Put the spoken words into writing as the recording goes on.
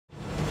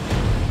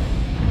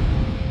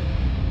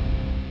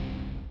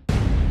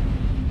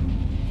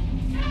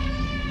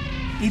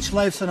Each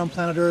life site on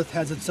planet Earth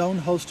has its own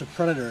host of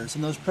predators,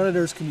 and those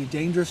predators can be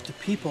dangerous to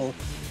people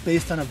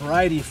based on a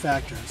variety of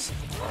factors.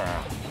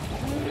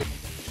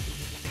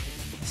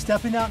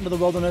 Stepping out into the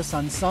wilderness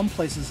on some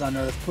places on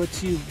Earth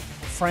puts you,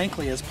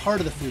 frankly, as part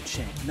of the food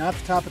chain, not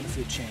the top of the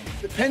food chain.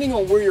 Depending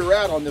on where you're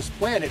at on this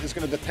planet is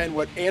going to depend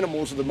what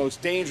animals are the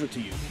most dangerous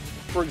to you.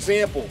 For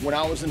example, when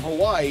I was in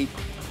Hawaii,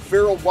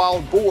 feral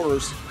wild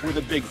boars were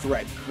the big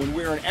threat. When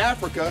we were in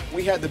Africa,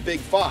 we had the big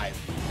five.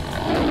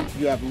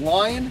 You have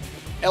lion,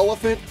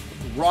 elephant,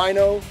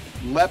 rhino,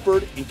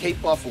 leopard, and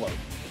Cape buffalo.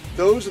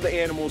 Those are the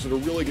animals that are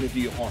really going to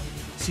do you harm.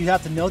 So you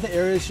have to know the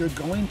areas you're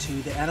going to,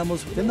 the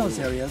animals within those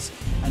areas,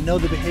 and know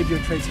the behavior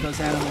traits of those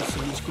animals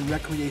so you can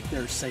recreate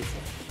there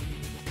safely.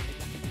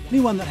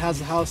 Anyone that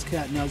has a house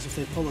cat knows if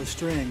they pull a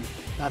string,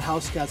 that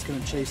house cat's going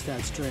to chase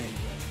that string.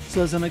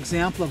 So as an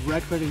example of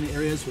recreating the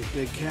areas with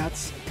big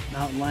cats,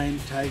 mountain lion,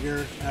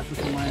 tiger,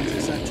 African lions,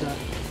 etc.,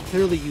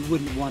 clearly you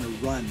wouldn't want to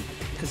run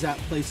because that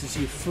places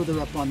you further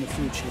up on the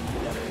food chain.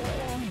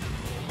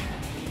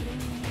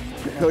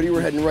 Cody,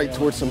 we're heading right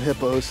towards some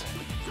hippos.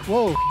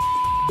 Whoa.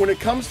 When it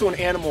comes to an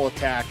animal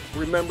attack,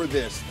 remember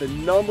this. The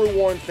number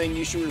one thing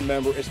you should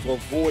remember is to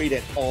avoid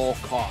at all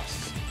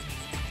costs.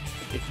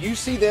 If you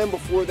see them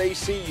before they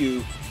see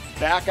you,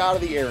 back out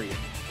of the area.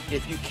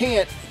 If you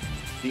can't,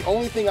 the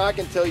only thing I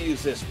can tell you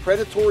is this.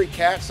 Predatory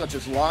cats such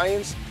as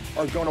lions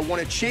are going to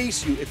want to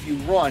chase you if you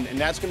run, and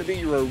that's going to be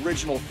your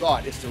original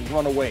thought, is to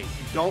run away.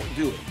 Don't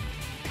do it.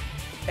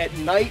 At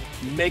night,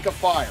 make a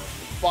fire.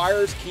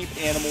 Fires keep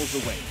animals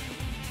away.